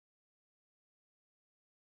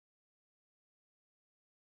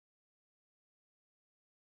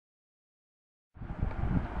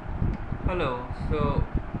Hello. So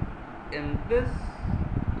in this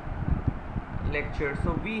lecture,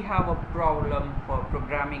 we have a problem for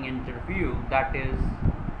programming interview, that is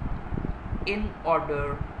in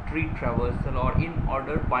order tree traversal or in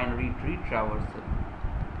order binary tree traversal.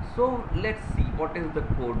 So let's see what is the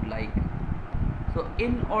code like. So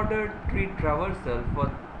in order tree traversal, for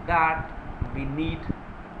that we need,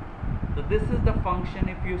 so this is the function.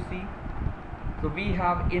 If you see, so we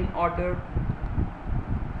have in order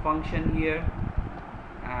function here,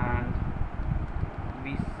 and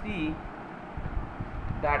we see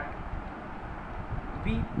that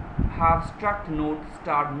we have struct node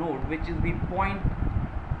start node, which is we point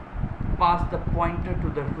pass the pointer to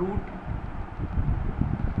the root,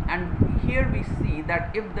 and here we see that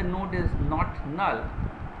if the node is not null,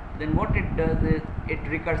 then what it does is it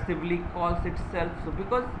recursively calls itself. So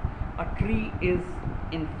because a tree is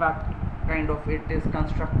in fact it is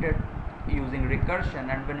constructed using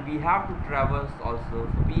recursion, and when we have to traverse also, so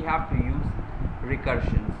we have to use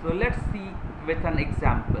recursion. So let's see with an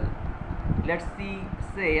example. Let's see,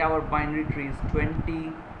 say our binary tree is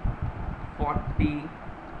 20, 40,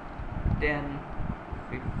 10,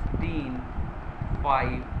 15,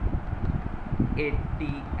 5, 80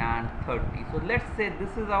 and 30. So let's say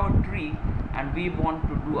this is our tree and we want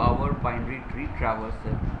to do our binary tree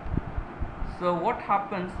traversal. So what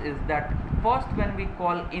happens is that first, when we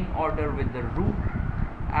call in order with the root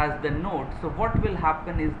as the node, so what will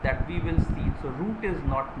happen is that we will see, so root is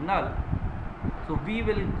not null, so we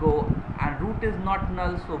will go, and root is not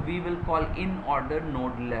null, so we will call in order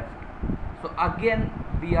node left. So again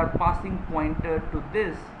we are passing pointer to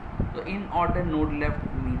this, so in order node left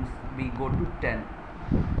means we go to 10.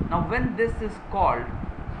 Now when this is called,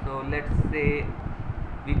 so let's say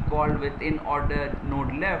we called with in order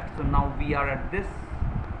node left, so now we are at this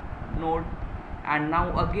node, and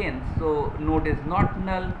now again, so node is not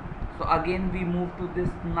null, so again we move to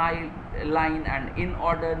this line, and in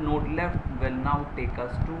order node left will now take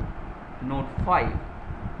us to node 5.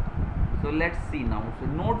 So let's see now, so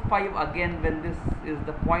node 5, again when this is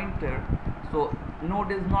the pointer, so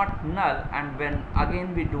node is not null, and when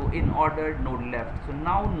again we do in order node left, so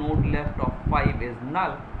now node left of 5 is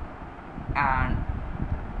null, and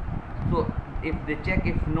so if they check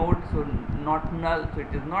if node, so not null, so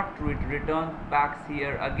it is not true, it returns back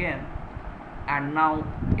here again, and now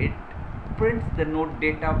it prints the node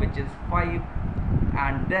data, which is 5,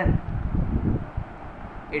 and then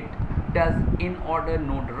it does in order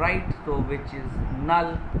node right, so which is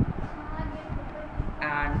null,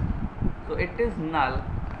 and so it is null,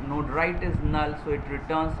 node right is null, so it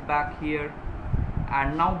returns back here.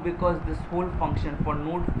 And now because this whole function for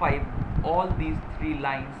node 5, all these 3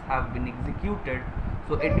 lines have been executed,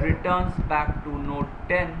 so it returns back to node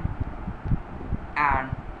 10, and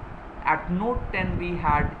at node 10 we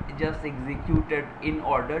had just executed in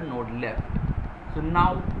order node left. So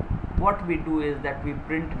now what we do is that we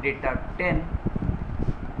print data 10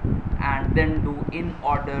 and then do in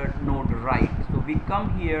order node right. So we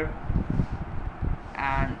come here,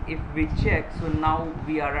 and if we check, so now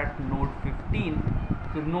we are at node 15.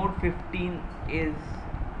 So node 15 is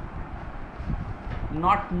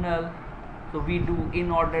not null, so we do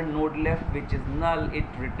in order node left, which is null, it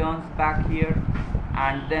returns back here,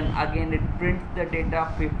 and then again it prints the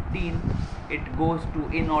data 15, it goes to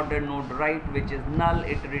in order node right, which is null,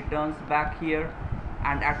 it returns back here,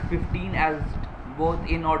 and at 15, as both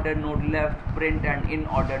in order node left print and in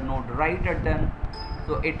order node right are done,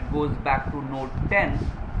 so it goes back to node 10,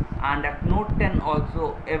 and at node 10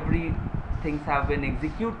 also every things have been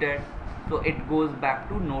executed, so it goes back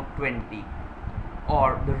to node 20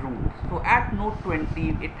 or the root. So at node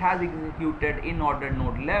 20 it has executed in order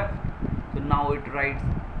node left, so now it writes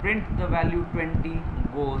print the value 20,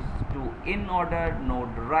 goes to in order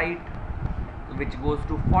node right, which goes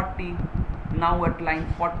to 40. Now at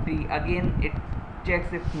line 40 again it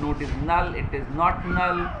checks if node is null, it is not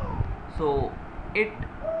null, so it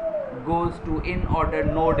goes to in order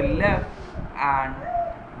node left, and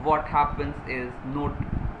what happens is node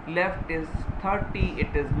left is 30,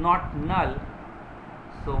 it is not null,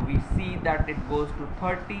 so we see that it goes to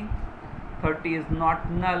 30, 30 is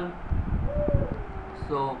not null,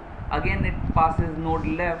 so again it passes node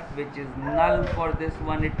left, which is null for this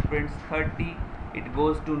one, it prints 30, it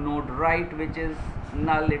goes to node right, which is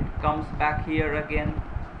null, it comes back here again,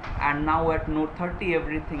 and now at node 30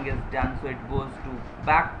 everything is done, so it goes to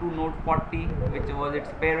back to node 40, which was its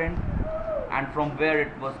parent, and from where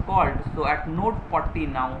it was called. So at node 40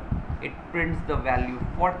 now it prints the value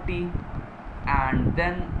 40, and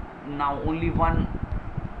then now only one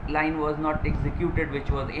line was not executed, which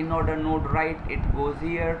was in order node right, it goes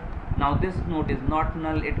here, Now this node is not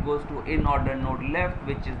null, it goes to in order node left,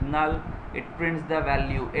 which is null. It prints the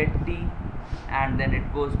value 80, and then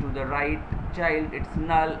it goes to the right child, it's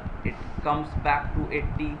null, it comes back to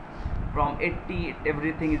 80. From 80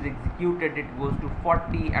 everything is executed, it goes to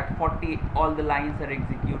 40. At 40 all the lines are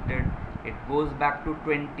executed, it goes back to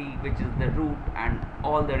 20, which is the root, and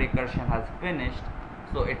all the recursion has finished,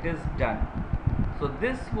 so it is done. So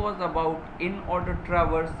this was about in order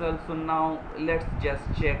traversal. So now let's just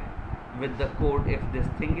check with the code if this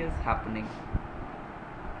thing is happening.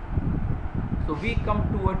 So we come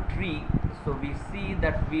to a tree, so we see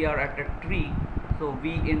that we are at a tree. So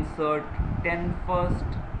we insert 10 first,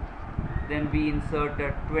 then we insert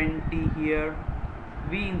a 20 here,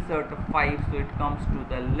 we insert a 5, so it comes to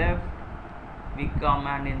the left, we come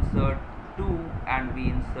and insert 2, and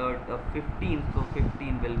we insert a 15, so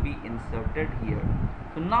 15 will be inserted here.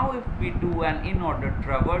 So now if we do an in order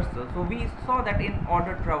traversal, so we saw that in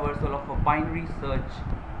order traversal of a binary search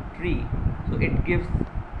tree, so it gives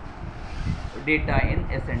data in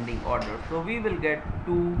ascending order. So we will get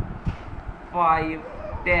 2, 5,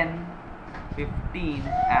 10, 15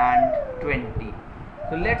 and 20.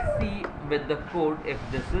 So let's see with the code if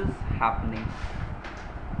this is happening.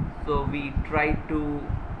 So we try to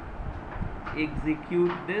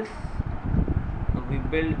execute this. So we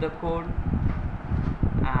build the code,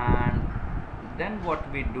 and then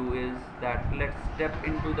what we do is that let's step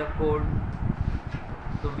into the code.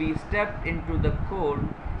 So we step into the code,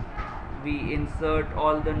 we insert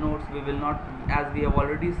all the nodes. We will not, as we have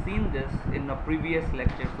already seen this in a previous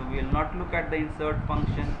lecture, so we will not look at the insert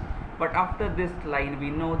function. But after this line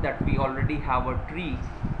we know that we already have a tree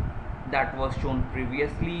that was shown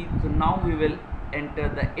previously. So now we will enter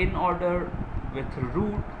the in order with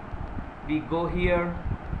root. We go here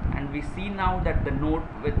and we see now that the node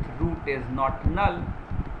with root is not null,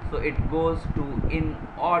 so it goes to in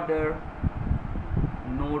order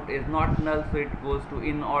node is not null, so it goes to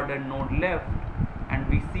in order node left. And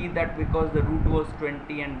we see that because the root was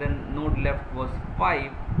 20 and then node left was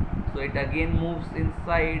 5, so it again moves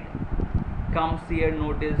inside, comes here,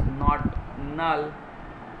 node is not null,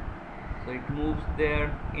 so it moves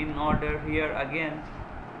there, in order here again,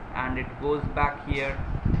 and it goes back here,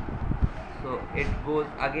 so it goes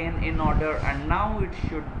again in order, and now it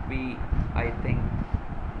should be, I think,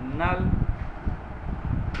 null.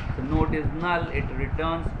 The node is null, it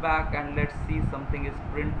returns back, and let's see something is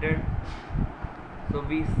printed. So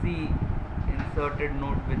we see inserted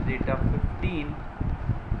node with data 15.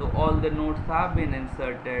 So all the nodes have been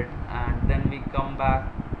inserted, and then we come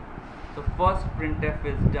back. So first printf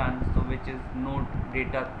is done, so which is node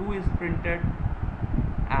data 2 is printed,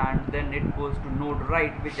 and then it goes to node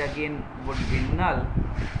right, which again would be null.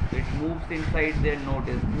 So it moves inside there, node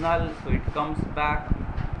is null, so it comes back.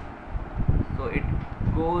 So it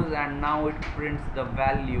goes and now it prints the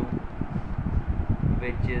value,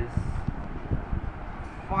 which is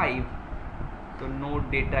 5. So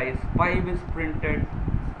node data is 5 is printed,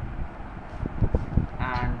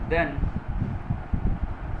 and then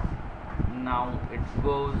now it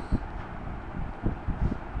goes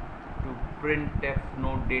to printf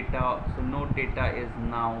node data. So node data is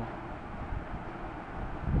now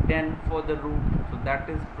 10 for the root, so that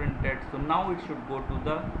is printed. So now it should go to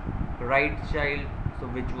the right child, so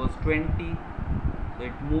which was 20, so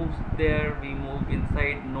it moves there, we move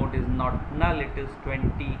inside, node is not null, it is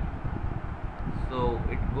 20, so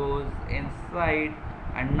it goes inside,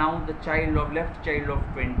 and now the child of left child of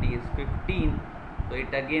 20 is 15, so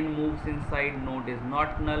it again moves inside, node is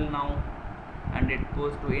not null now, and it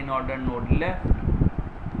goes to in order node left,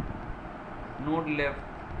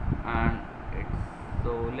 and it's,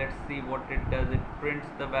 so let's see what it does. It prints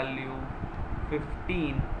the value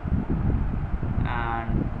 15,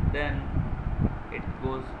 and then it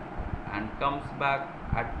goes and comes back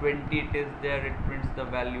at 20, it is there, it prints the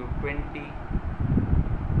value 20,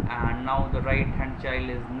 and now the right hand child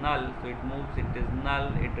is null, so it moves, it is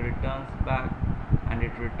null, it returns back, and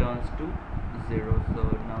it returns to 0.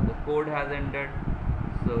 So now the code has ended.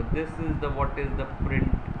 So this is the what is the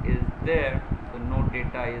print is there. So node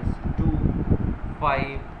data is 2,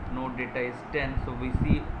 5, node data is 10, so we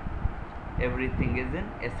see everything is in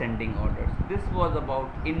ascending order. So this was about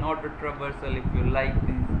in order traversal. If you like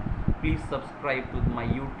these, please subscribe to my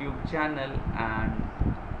YouTube channel, and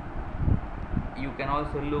you can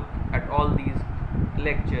also look at all these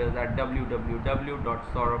lectures at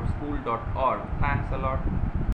www.saurabhschool.org. Thanks a lot.